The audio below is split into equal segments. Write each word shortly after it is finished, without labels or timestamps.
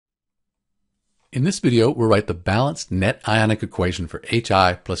In this video, we'll write the balanced net ionic equation for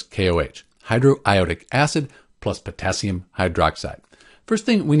HI plus KOH, hydroiodic acid plus potassium hydroxide. First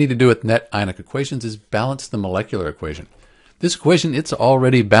thing we need to do with net ionic equations is balance the molecular equation. This equation, it's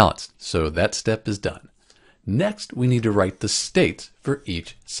already balanced, so that step is done. Next, we need to write the states for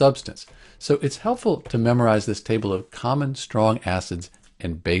each substance. So it's helpful to memorize this table of common strong acids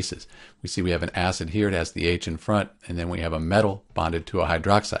and bases. We see we have an acid here, it has the H in front, and then we have a metal bonded to a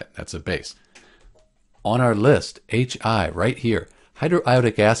hydroxide, that's a base. On our list, HI, right here,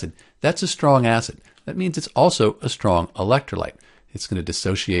 hydroiodic acid, that's a strong acid. That means it's also a strong electrolyte. It's going to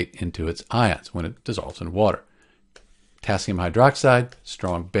dissociate into its ions when it dissolves in water. Potassium hydroxide,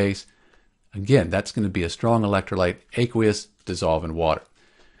 strong base. Again, that's going to be a strong electrolyte, aqueous, dissolve in water.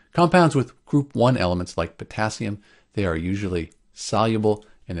 Compounds with group 1 elements like potassium, they are usually soluble,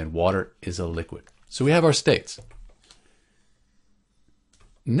 and then water is a liquid. So we have our states.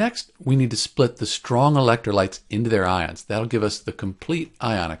 Next, we need to split the strong electrolytes into their ions. That'll give us the complete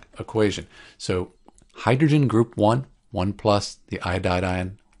ionic equation. So hydrogen group 1, 1 plus, the iodide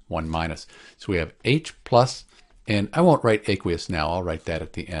ion, 1 minus. So we have H plus, and I won't write aqueous now, I'll write that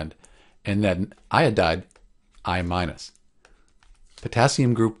at the end. And then iodide, I minus.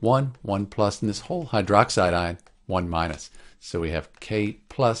 Potassium group 1, 1 plus, and this whole hydroxide ion, 1 minus. So we have K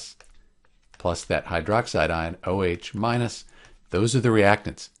plus, plus that hydroxide ion, OH minus. Those are the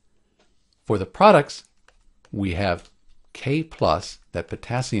reactants. For the products, we have K plus, that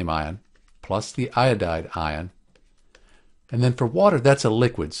potassium ion, plus the iodide ion. And then for water, that's a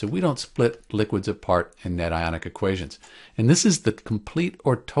liquid, so we don't split liquids apart in net ionic equations. And this is the complete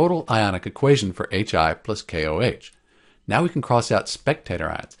or total ionic equation for HI plus KOH. Now we can cross out spectator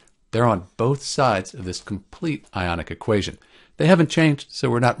ions. They're on both sides of this complete ionic equation. They haven't changed, so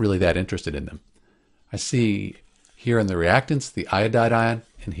we're not really that interested in them. I see here in the reactants, the iodide ion,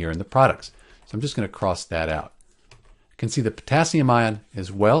 and here in the products. So I'm just going to cross that out. You can see the potassium ion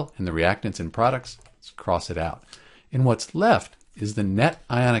as well in the reactants and products. Let's cross it out. And what's left is the net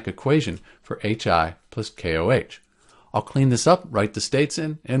ionic equation for HI plus KOH. I'll clean this up, write the states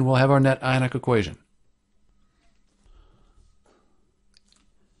in, and we'll have our net ionic equation.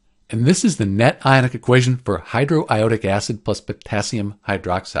 And this is the net ionic equation for hydroiodic acid plus potassium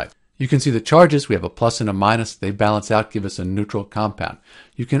hydroxide. You can see the charges, we have a plus and a minus, they balance out, give us a neutral compound.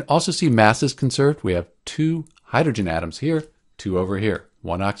 You can also see masses conserved. We have 2 hydrogen atoms here, 2 over here,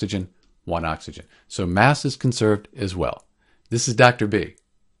 1 oxygen, 1 oxygen. So mass is conserved as well. This is Dr. B,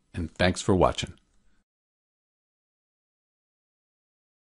 and thanks for watching.